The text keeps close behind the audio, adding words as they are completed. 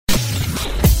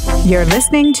You're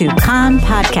listening to Kan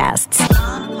Podcasts.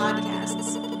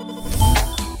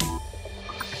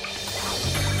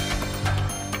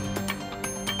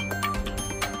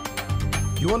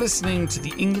 You are listening to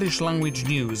the English language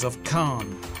news of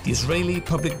Kan, the Israeli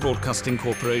Public Broadcasting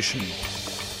Corporation.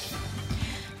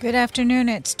 Good afternoon.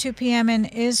 It's 2 p.m. in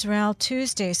Israel,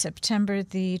 Tuesday, September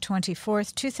the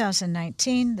 24th,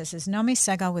 2019. This is Nomi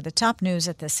Segal with the top news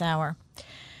at this hour.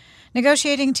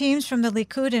 Negotiating teams from the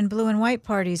Likud and Blue and White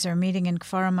parties are meeting in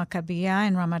Kfar Maccabiah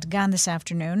in Ramat Gan this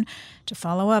afternoon to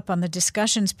follow up on the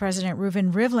discussions President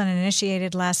Reuven Rivlin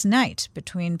initiated last night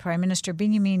between Prime Minister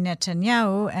Benjamin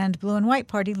Netanyahu and Blue and White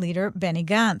party leader Benny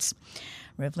Gantz.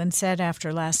 Rivlin said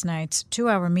after last night's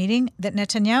 2-hour meeting that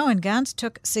Netanyahu and Gantz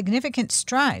took significant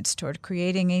strides toward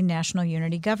creating a national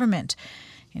unity government.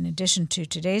 In addition to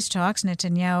today's talks,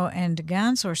 Netanyahu and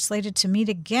Gantz are slated to meet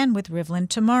again with Rivlin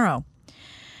tomorrow.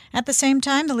 At the same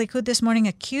time, the Likud this morning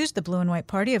accused the Blue and White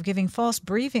Party of giving false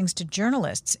briefings to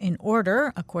journalists in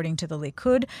order, according to the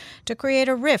Likud, to create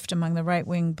a rift among the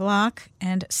right-wing bloc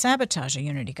and sabotage a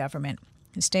unity government.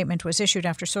 The statement was issued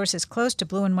after sources close to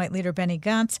Blue and White leader Benny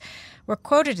Gantz were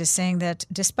quoted as saying that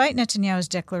despite Netanyahu's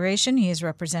declaration he is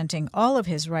representing all of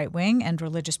his right-wing and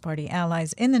religious party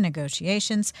allies in the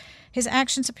negotiations, his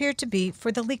actions appear to be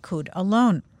for the Likud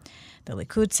alone. The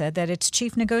Likud said that its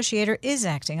chief negotiator is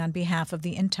acting on behalf of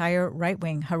the entire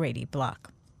right-wing Haredi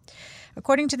bloc.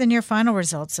 According to the near-final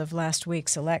results of last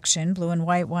week's election, Blue and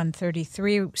White won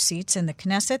 33 seats in the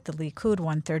Knesset, the Likud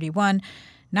won 31.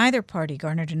 Neither party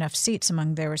garnered enough seats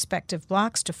among their respective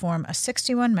blocs to form a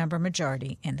 61-member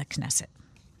majority in the Knesset.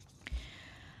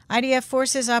 IDF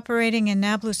forces operating in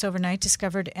Nablus overnight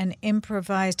discovered an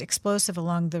improvised explosive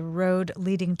along the road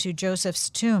leading to Joseph's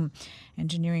tomb.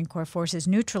 Engineering Corps forces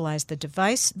neutralized the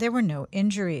device. There were no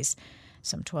injuries.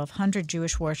 Some 1,200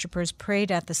 Jewish worshippers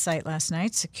prayed at the site last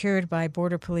night, secured by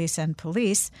border police and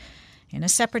police. In a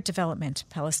separate development,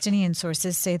 Palestinian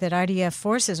sources say that IDF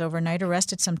forces overnight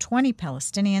arrested some 20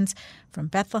 Palestinians from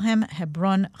Bethlehem,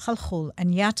 Hebron, Chalchul,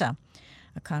 and Yatta.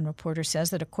 A Kan reporter says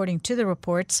that according to the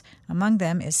reports, among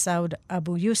them is Saud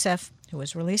Abu Yusuf, who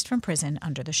was released from prison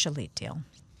under the Shalit deal.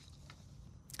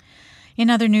 In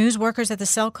other news, workers at the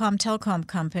Cellcom Telecom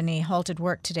company halted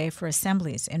work today for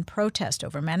assemblies in protest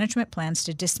over management plans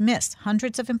to dismiss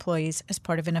hundreds of employees as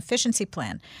part of an efficiency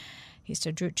plan.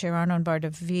 Histadrut Chair Arnon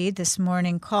Bar-David this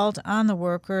morning called on the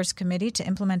Workers' Committee to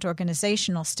implement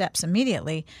organizational steps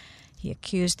immediately. He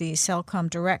accused the Cellcom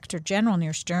Director General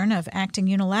Nir Stern of acting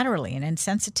unilaterally and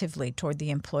insensitively toward the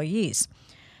employees.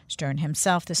 Stern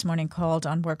himself this morning called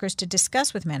on workers to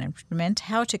discuss with management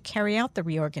how to carry out the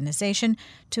reorganization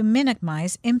to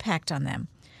minimize impact on them.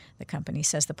 The company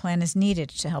says the plan is needed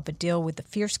to help it deal with the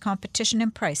fierce competition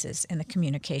and prices in the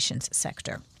communications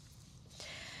sector.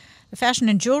 The fashion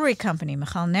and jewelry company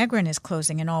Michal Negrin is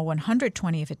closing and all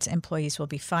 120 of its employees will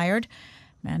be fired.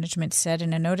 Management said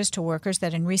in a notice to workers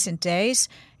that in recent days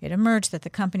it emerged that the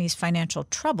company's financial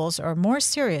troubles are more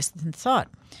serious than thought.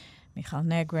 Michal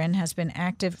Negrin has been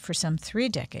active for some 3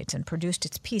 decades and produced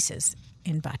its pieces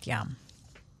in Bat Yam.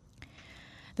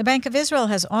 The Bank of Israel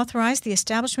has authorized the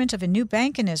establishment of a new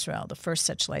bank in Israel, the first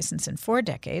such license in 4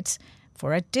 decades,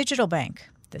 for a digital bank.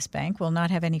 This bank will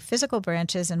not have any physical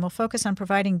branches and will focus on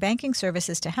providing banking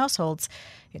services to households.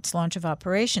 Its launch of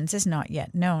operations is not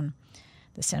yet known.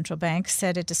 The central bank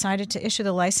said it decided to issue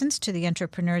the license to the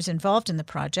entrepreneurs involved in the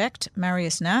project,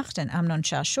 Marius Nacht and Amnon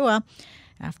Shashua,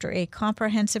 after a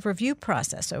comprehensive review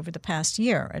process over the past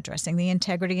year, addressing the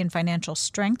integrity and financial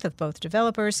strength of both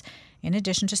developers, in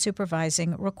addition to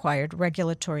supervising required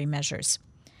regulatory measures.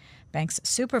 Bank's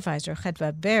supervisor,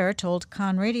 Chedva Ber, told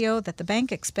Kan Radio that the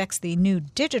bank expects the new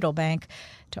digital bank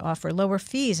to offer lower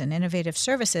fees and innovative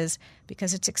services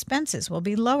because its expenses will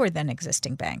be lower than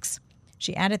existing banks.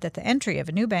 She added that the entry of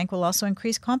a new bank will also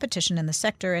increase competition in the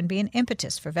sector and be an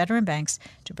impetus for veteran banks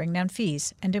to bring down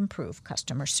fees and improve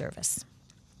customer service.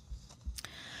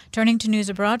 Turning to news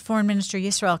abroad, Foreign Minister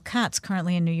Yisrael Katz,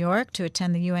 currently in New York to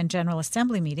attend the UN General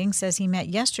Assembly meeting, says he met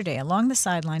yesterday along the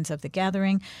sidelines of the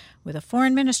gathering with a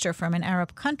foreign minister from an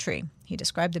Arab country. He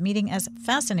described the meeting as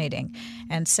fascinating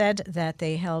and said that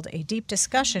they held a deep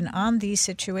discussion on the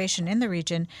situation in the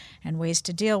region and ways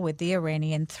to deal with the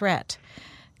Iranian threat.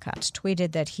 Katz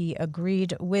tweeted that he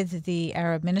agreed with the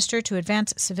Arab minister to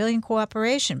advance civilian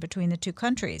cooperation between the two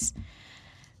countries.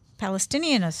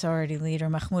 Palestinian Authority leader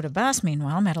Mahmoud Abbas,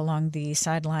 meanwhile, met along the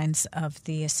sidelines of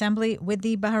the assembly with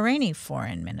the Bahraini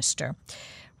foreign minister.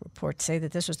 Reports say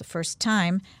that this was the first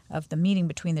time of the meeting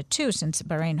between the two since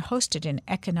Bahrain hosted an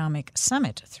economic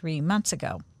summit 3 months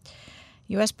ago.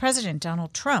 U.S. President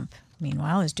Donald Trump,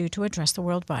 meanwhile, is due to address the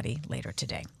world body later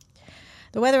today.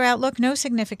 The weather outlook, no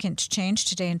significant change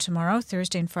today and tomorrow.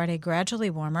 Thursday and Friday gradually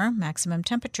warmer. Maximum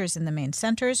temperatures in the main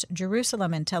centers.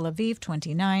 Jerusalem and Tel Aviv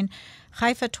 29,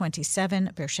 Haifa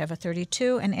 27, Beersheba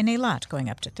 32, and in Eilat going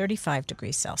up to 35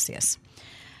 degrees Celsius.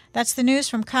 That's the news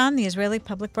from Kan, the Israeli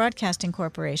Public Broadcasting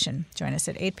Corporation. Join us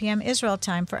at 8 p.m. Israel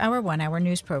time for our one-hour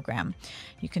news program.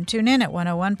 You can tune in at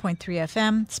 101.3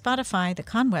 FM, Spotify, the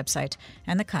Kan website,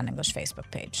 and the Kan English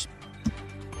Facebook page.